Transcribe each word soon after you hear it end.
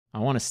I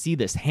want to see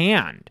this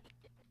hand.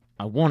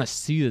 I want to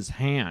see this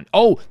hand.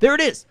 Oh, there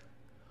it is.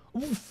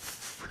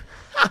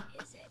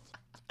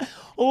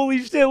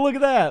 Holy shit, look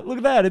at that. Look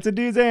at that. It's a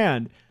dude's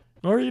hand.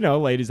 Or, you know,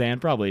 lady's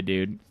hand. Probably a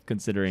dude,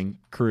 considering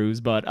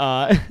Cruz. But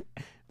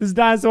this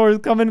dinosaur is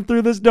coming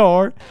through this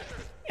door.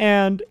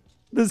 And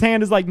this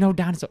hand is like, no,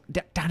 dinosaur.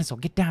 Dinosaur,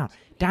 get down.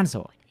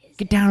 Dinosaur,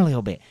 get down a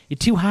little bit. You're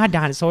too high,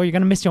 dinosaur. You're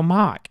going to miss your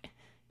mark.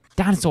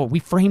 Dinosaur, we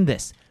framed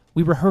this.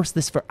 We rehearsed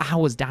this for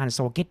hours,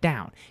 dinosaur. Get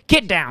down.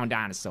 Get down,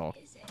 dinosaur.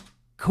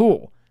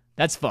 Cool.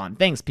 That's fun.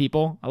 Thanks,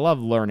 people. I love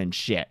learning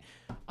shit.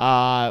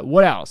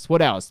 What else?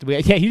 What else?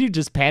 Yeah, you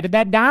just patted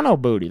that dino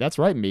booty. That's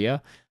right, Mia.